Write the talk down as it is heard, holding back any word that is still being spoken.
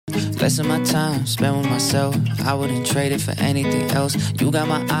Blessing my time, spent with myself. I wouldn't trade it for anything else. You got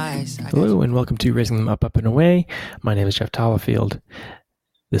my eyes. Hello and welcome to Raising Them Up, Up and Away. My name is Jeff Tollifield.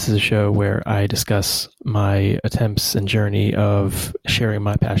 This is a show where I discuss my attempts and journey of sharing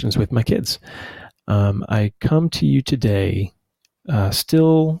my passions with my kids. I come to you today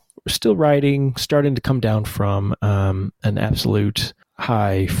still riding, starting to come down from an absolute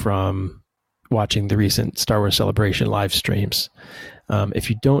high from watching the recent Star Wars Celebration live streams. If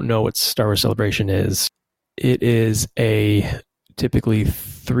you don't know what Star Wars Celebration is, it is a typically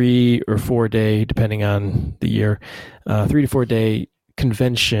 3 or 4 day, depending on the year, 3 to 4 day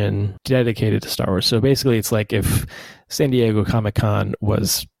convention dedicated to Star Wars. So basically it's like if San Diego Comic-Con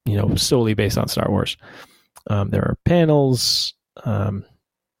was, solely based on Star Wars. There are panels,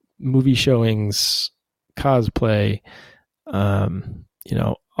 movie showings, cosplay,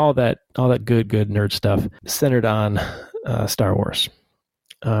 all that good nerd stuff centered on Star Wars.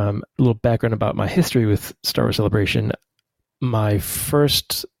 A little background about my history with Star Wars Celebration. The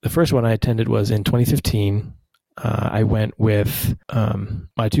first one I attended was in 2015. I went with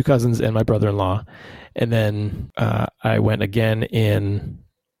my 2 cousins and my brother-in-law, and then I went again in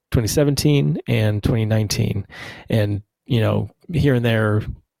 2017 and 2019. And here and there,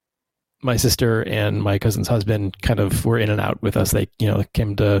 my sister and my cousin's husband kind of were in and out with us. They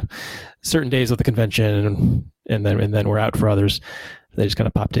came to certain days of the convention, and then we're out for others. They just kind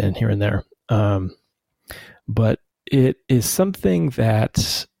of popped in here and there. But it is something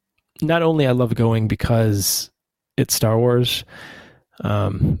that not only I love going because it's Star Wars,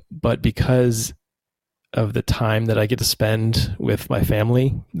 but because of the time that I get to spend with my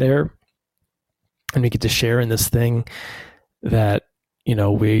family there, and we get to share in this thing that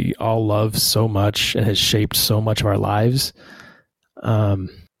we all love so much and has shaped so much of our lives.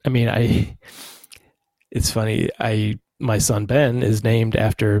 It's funny. My son Ben is named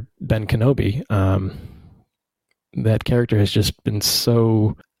after Ben Kenobi. That character has just been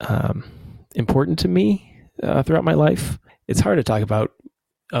so important to me throughout my life. It's hard to talk about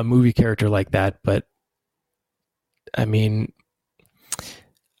a movie character like that, but I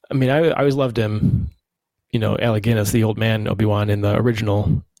always loved him. Alec Guinness, the old man Obi-Wan in the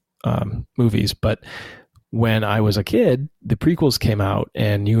original movies. But when I was a kid, the prequels came out,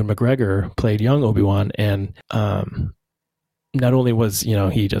 and Ewan McGregor played young Obi-Wan, and not only was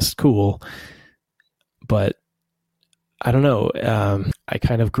he just cool, but I don't know. I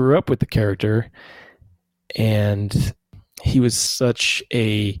kind of grew up with the character, and he was such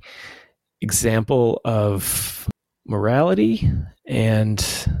a example of morality and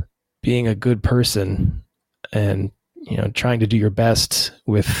being a good person, and trying to do your best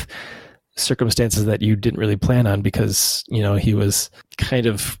with circumstances that you didn't really plan on, because he was kind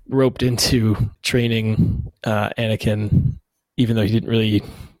of roped into training Anakin, even though he didn't really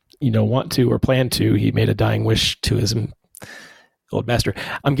want to or plan to. He made a dying wish to his old master.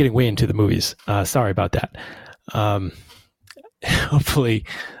 I'm getting way into the movies. Sorry about that. Hopefully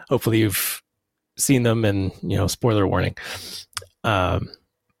you've seen them, and spoiler warning.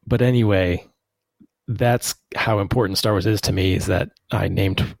 But anyway, that's how important Star Wars is to me, is that I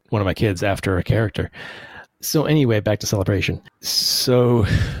named one of my kids after a character. So anyway, back to Celebration. So,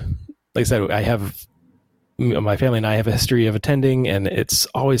 like I said, my family and I have a history of attending, and it's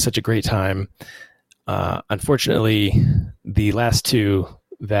always such a great time. Unfortunately, the last 2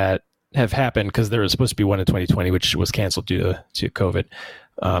 that have happened, because there was supposed to be one in 2020, which was canceled due to COVID.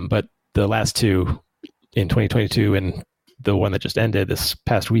 But the last 2 in 2022 and the one that just ended this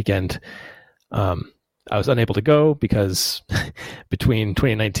past weekend, I was unable to go because between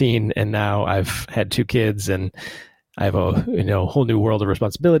 2019 and now I've had 2 kids, and I have a whole new world of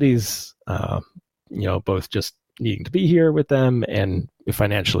responsibilities, both just needing to be here with them, and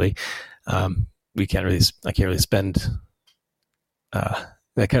financially, I can't really spend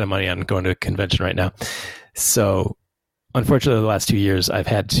that kind of money on going to a convention right now. So unfortunately, the last 2 years I've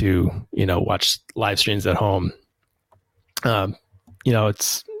had to, watch live streams at home.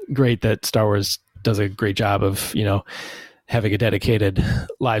 It's great that Star Wars does a great job of, having a dedicated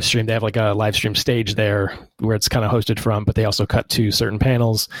live stream. They have like a live stream stage there where it's kind of hosted from, but they also cut to certain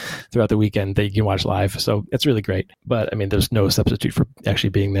panels throughout the weekend that you can watch live. So it's really great. But there's no substitute for actually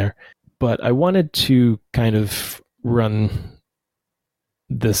being there. But I wanted to kind of run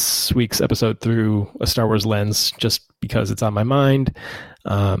this week's episode through a Star Wars lens, just because it's on my mind.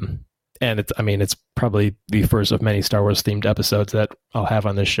 And it's probably the first of many Star Wars themed episodes that I'll have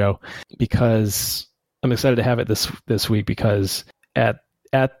on this show, because I'm excited to have it this week, because at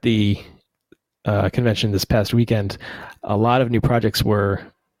the convention this past weekend, a lot of new projects were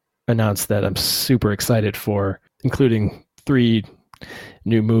announced that I'm super excited for, including 3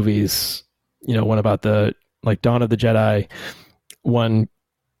 new movies. One about the Dawn of the Jedi, one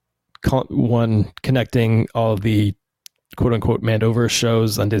connecting all of the quote unquote Mandoverse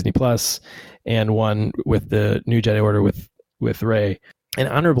shows on Disney Plus, and one with the New Jedi Order with Rey. An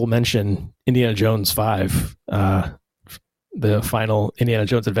honorable mention, Indiana Jones 5, the final Indiana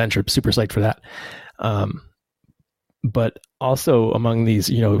Jones adventure. Super psyched for that. But also among these,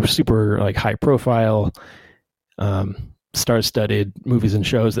 super high profile, star-studded movies and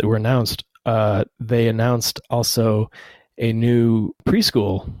shows that were announced, they announced also a new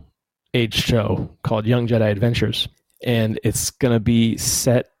preschool age show called Young Jedi Adventures. And it's going to be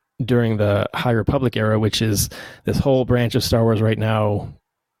set during the High Republic era, which is this whole branch of Star Wars right now,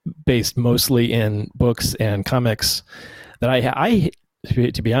 based mostly in books and comics that I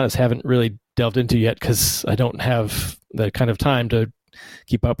to be honest, haven't really delved into yet because I don't have the kind of time to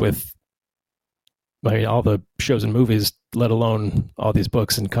keep up with all the shows and movies, let alone all these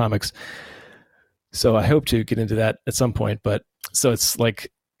books and comics. So I hope to get into that at some point. But so it's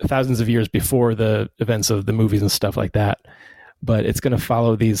thousands of years before the events of the movies and stuff like that. But it's going to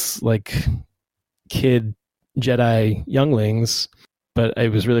follow these kid Jedi younglings. But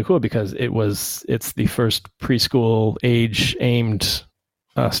it was really cool because it's the first preschool age aimed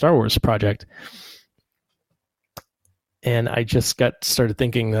Star Wars project. And I just started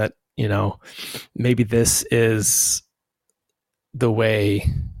thinking that, maybe this is the way,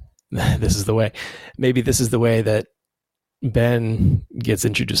 maybe this is the way that Ben gets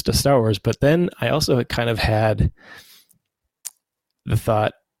introduced to Star Wars. But then I also kind of had the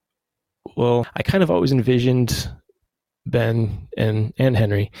thought, well, I kind of always envisioned Ben and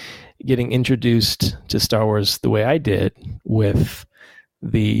Henry getting introduced to Star Wars the way I did with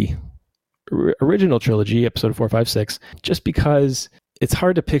the original trilogy, episode 4, 5, 6, just because it's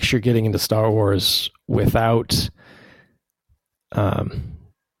hard to picture getting into Star Wars without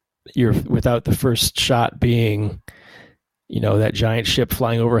without the first shot being, that giant ship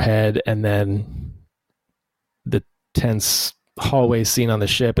flying overhead, and then the tense hallway scene on the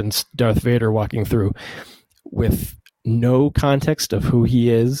ship and Darth Vader walking through with no context of who he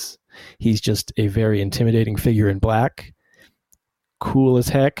is. He's just a very intimidating figure in black, cool as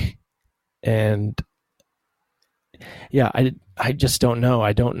heck. And yeah, I just don't know.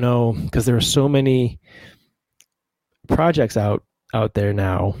 I don't know, because there are so many projects out there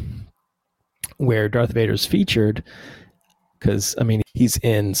now where Darth Vader's featured, because he's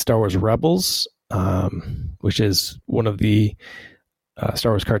in Star Wars Rebels, which is one of the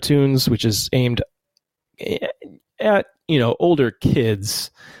Star Wars cartoons, which is aimed at older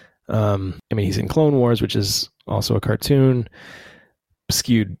kids. He's in Clone Wars, which is also a cartoon,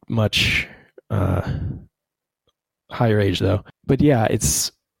 skewed much higher age though. But yeah,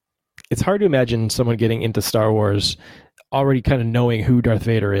 it's hard to imagine someone getting into Star Wars already kind of knowing who Darth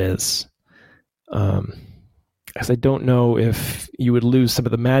Vader is. Because I don't know if you would lose some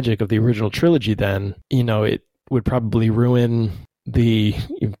of the magic of the original trilogy then. It would probably ruin the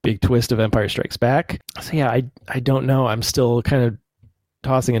big twist of Empire Strikes Back. So yeah, I don't know. I'm still kind of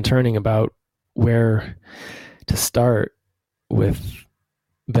tossing and turning about where to start with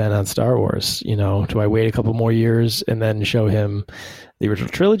Ben on Star Wars. Do I wait a couple more years and then show him the original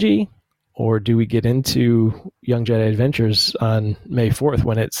trilogy? Or do we get into Young Jedi Adventures on May 4th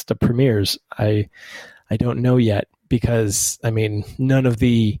when it's the premieres? I don't know yet, because none of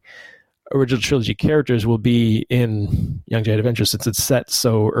the original trilogy characters will be in Young Jedi Adventures since it's set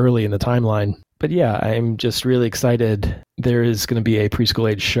so early in the timeline. But yeah, I'm just really excited. There is going to be a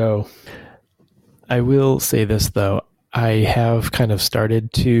preschool age show. I will say this though, I have kind of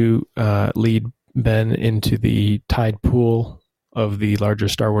started to lead Ben into the tide pool of the larger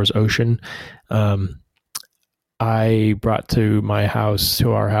Star Wars ocean. I brought to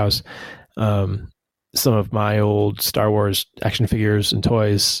our house, some of my old Star Wars action figures and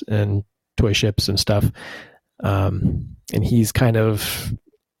toys and toy ships and stuff. And he's kind of,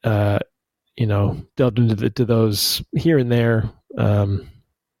 delved into those here and there.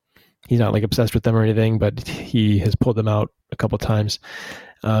 He's not obsessed with them or anything, but he has pulled them out a couple of times.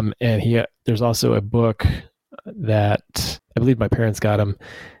 And there's also a book that I believe my parents got him,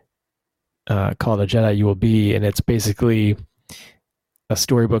 called A Jedi You Will Be. And it's basically a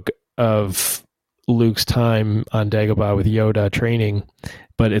storybook of Luke's time on Dagobah with Yoda training,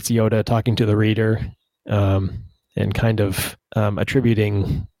 but it's Yoda talking to the reader, and kind of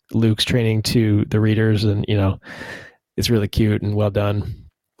attributing Luke's training to the readers. And, it's really cute and well done.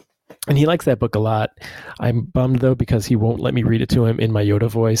 And he likes that book a lot. I'm bummed though, because he won't let me read it to him in my Yoda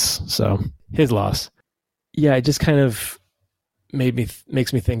voice. So his loss. Yeah, it just kind of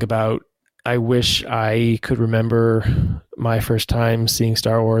makes me think about, I wish I could remember my first time seeing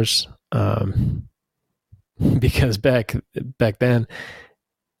Star Wars, because back then,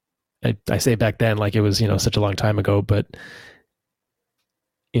 I say back then like it was, such a long time ago, but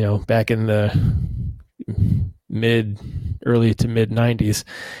back in the early to mid 90s,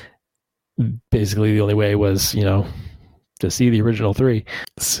 basically the only way was, to see the original three.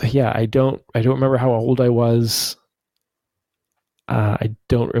 So yeah, I don't remember how old I was. I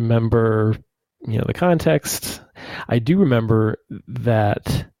don't remember, the context. I do remember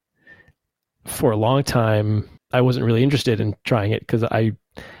that for a long time, I wasn't really interested in trying it because I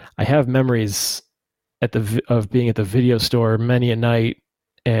have memories of being at the video store many a night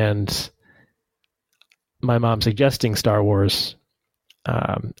and my mom suggesting Star Wars,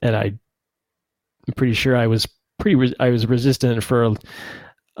 and I'm pretty sure I was resistant for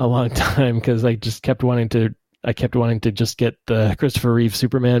a long time because I just kept wanting to just get the Christopher Reeve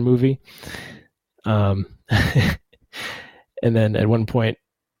Superman movie, and then at one point,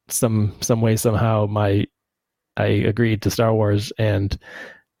 some way somehow I agreed to Star Wars, and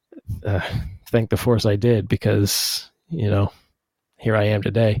thank the Force I did, because here I am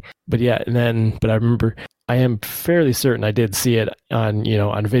today. But yeah, but I remember, I am fairly certain I did see it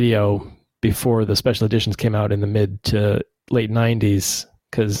on video before the special editions came out in the mid to late 90s,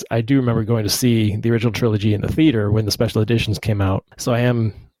 because I do remember going to see the original trilogy in the theater when the special editions came out. So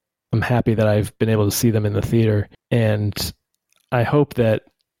I'm happy that I've been able to see them in the theater, and I hope that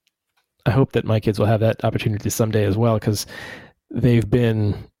my kids will have that opportunity someday as well, because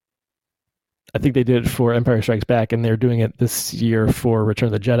I think they did it for Empire Strikes Back, and they're doing it this year for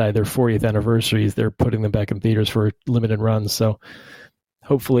Return of the Jedi. Their 40th anniversaries, they're putting them back in theaters for limited runs. So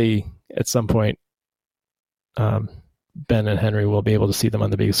hopefully at some point, Ben and Henry will be able to see them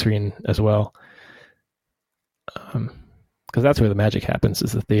on the big screen as well. Because that's where the magic happens,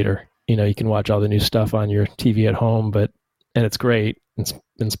 is the theater. You can watch all the new stuff on your TV at home, and it's great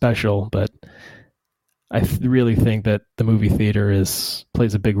and special, but I really think that the movie theater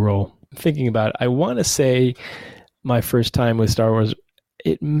plays a big role. Thinking about it, I want to say my first time with Star Wars,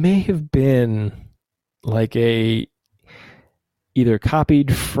 it may have been like either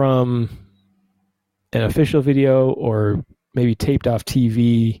copied from an official video or maybe taped off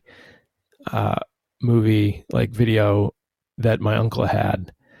TV movie, like video that my uncle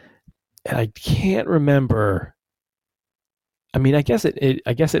had. And I can't remember. I mean, I guess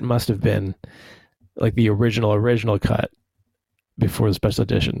it must have been like the original cut before the special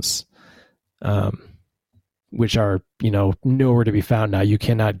editions, which are, nowhere to be found now. You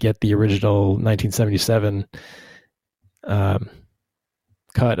cannot get the original 1977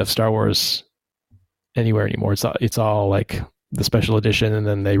 cut of Star Wars anywhere anymore. It's all like the special edition, and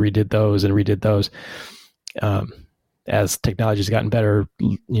then they redid those. As technology's gotten better,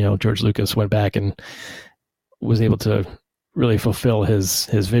 George Lucas went back and was able to really fulfill his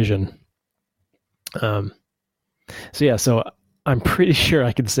vision. So I'm pretty sure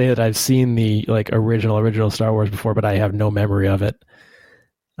I can say that I've seen the original Star Wars before, but I have no memory of it.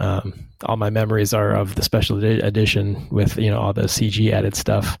 All my memories are of the special edition with all the CG added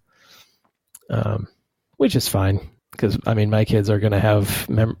stuff, which is fine, because my kids are going to have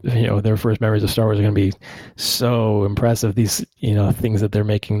their first memories of Star Wars are going to be so impressive. These things that they're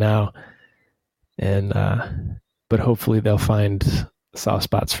making now, and but hopefully they'll find soft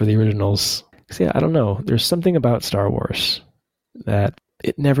spots for the originals. Yeah, I don't know. There's something about Star Wars that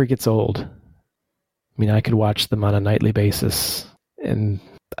it never gets old. I could watch them on a nightly basis, and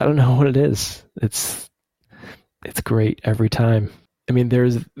I don't know what it is. It's great every time. There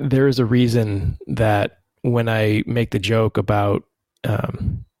is a reason that when I make the joke about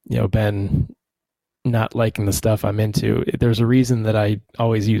Ben not liking the stuff I'm into, there's a reason that I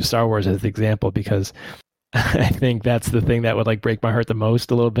always use Star Wars as the example, because I think that's the thing that would break my heart the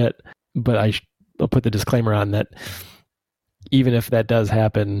most a little bit. But I'll put the disclaimer on that even if that does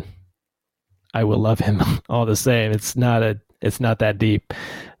happen, I will love him all the same. It's not that deep.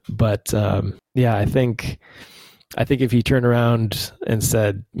 But yeah, I think if he turned around and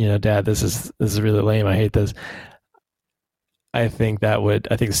said, Dad, this is really lame, I hate this, I think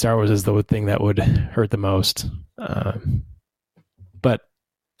Star Wars is the thing that would hurt the most. But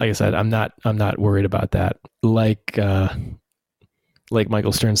like I said, I'm not worried about that. Like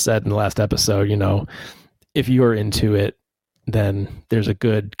Michael Stern said in the last episode, if you're into it, then there's a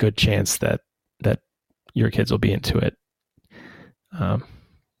good chance that your kids will be into it,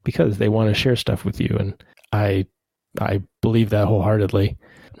 because they want to share stuff with you, and I believe that wholeheartedly.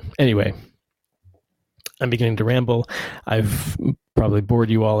 Anyway, I'm beginning to ramble. I've probably bored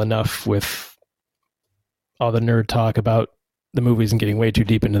you all enough with all the nerd talk about the movies and getting way too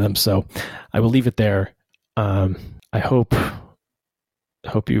deep into them, so I will leave it there. I hope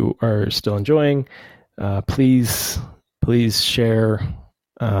you are still enjoying. Please share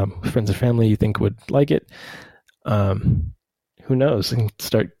friends and family you think would like it. Who knows? I can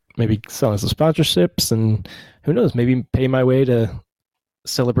start maybe selling some sponsorships, and who knows? Maybe pay my way to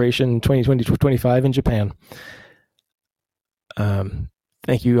Celebration 2020-25 in Japan.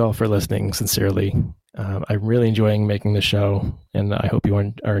 Thank you all for listening. Sincerely, I'm really enjoying making the show, and I hope you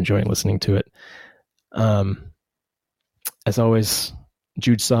are enjoying listening to it. As always,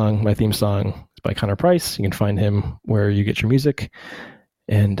 Jude's song, my theme song, is by Connor Price. You can find him where you get your music.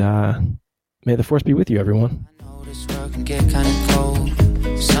 And may the force be with you, everyone. I know this world can get kind of cold.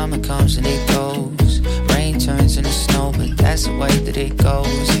 Summer comes and it goes. Rain turns into snow, but that's the way that it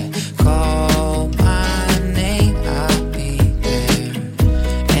goes.